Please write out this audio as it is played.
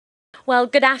Well,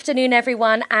 good afternoon,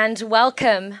 everyone, and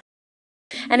welcome.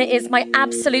 And it is my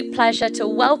absolute pleasure to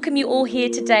welcome you all here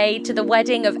today to the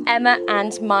wedding of Emma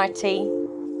and Marty.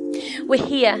 We're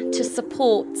here to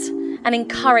support and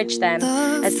encourage them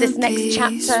as this next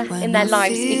chapter in their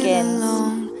lives begins.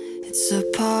 All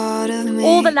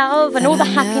the love and all the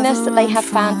happiness that they have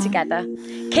found together,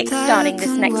 kickstarting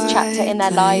this next chapter in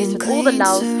their lives with all the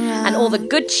love and all the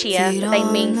good cheer that they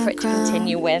mean for it to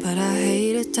continue with.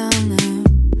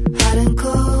 Hot and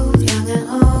cold, young and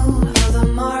old, all the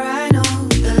more I know,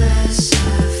 the less I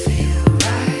feel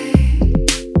right.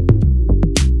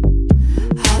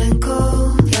 Hot and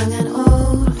cold, young and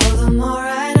old, all the more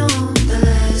I know, the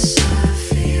less I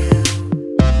feel.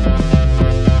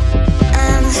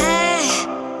 I'm high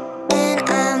and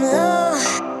I'm low,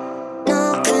 no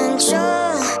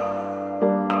control,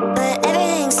 but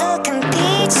everything's looking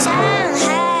peach. I'm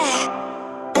high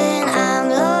and I'm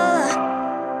low,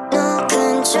 no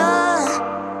control.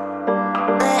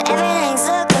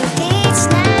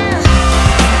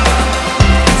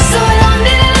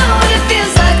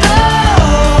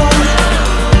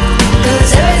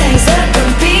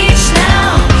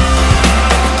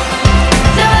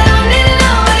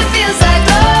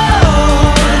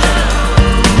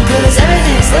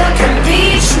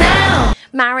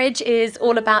 Marriage is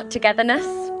all about togetherness.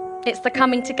 It's the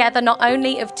coming together not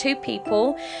only of two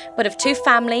people, but of two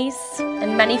families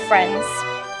and many friends.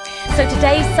 So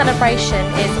today's celebration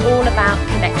is all about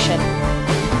connection.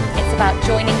 It's about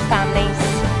joining families,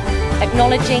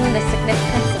 acknowledging the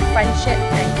significance of friendship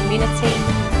and community,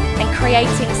 and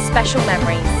creating special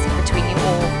memories between you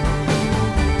all.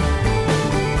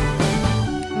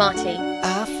 Marty,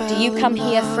 do you come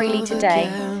here freely today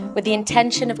with the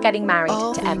intention of getting married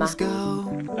to Emma?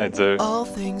 I do.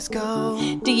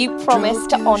 Do you promise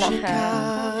to honour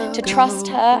her, to trust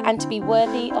her and to be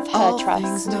worthy of her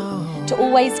trust, to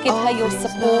always give her your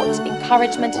support,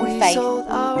 encouragement and faith,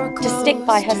 to stick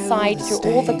by her side through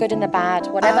all the good and the bad,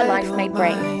 whatever life may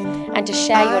bring, and to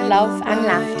share your love and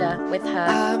laughter with her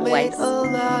always?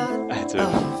 I do.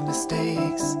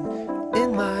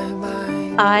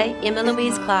 I, Emma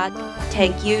Louise Clark,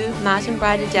 take you, Martin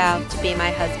Briderdale, to be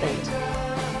my husband.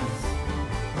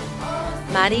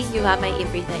 Marty, you are my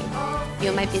everything.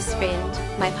 You're my best friend,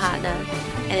 my partner,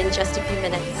 and in just a few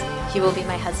minutes, you will be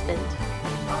my husband.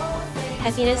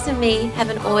 Happiness and me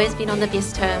haven't always been on the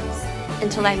best terms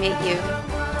until I met you.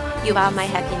 You are my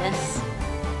happiness.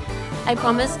 I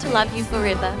promise to love you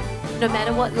forever, no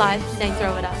matter what life may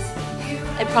throw at us.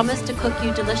 I promise to cook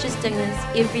you delicious dinners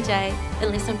every day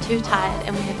unless I'm too tired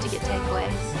and we have to get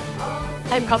takeaways.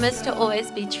 I promise to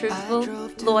always be truthful,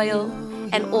 loyal,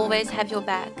 and always have your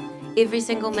back every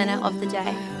single minute of the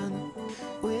day.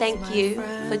 Thank you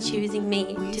for choosing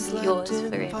me to be yours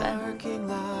forever.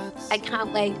 I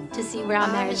can't wait to see where our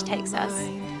marriage takes us,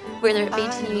 whether it be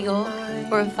to New York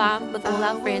or a farm with all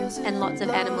our friends and lots of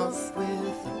animals.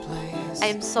 I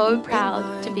am so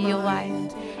proud to be your wife,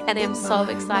 and I am so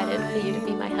excited for you to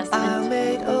be my husband.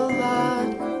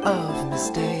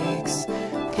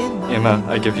 Emma,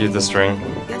 I give you this ring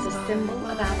As a symbol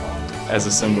of our bond. as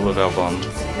a symbol of our bond.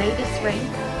 May this ring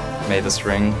May this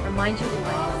ring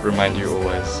remind you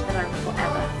always that I am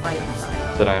forever by your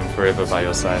side. that I am forever by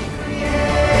your side.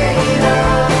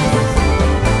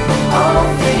 All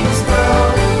things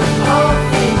grow,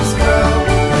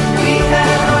 we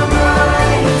had our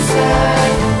minds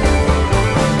set.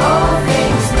 All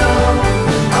things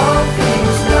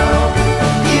know,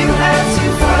 you had to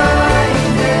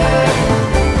find it.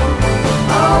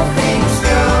 All things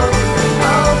go,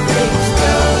 all things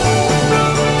go.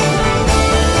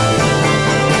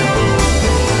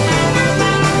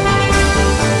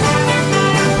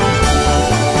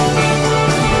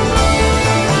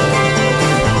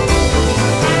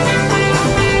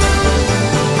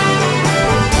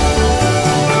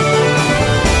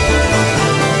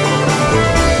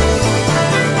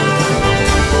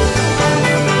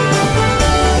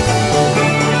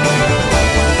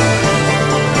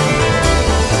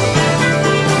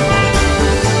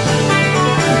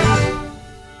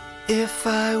 If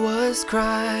I was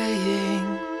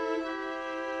crying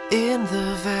in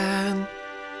the van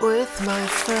with my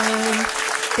friend,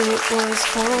 it was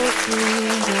for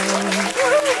freedom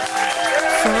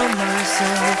from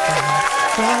myself and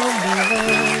from the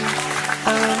land. I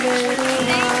made a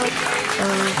lot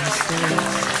of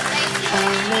mistakes. I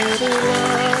made a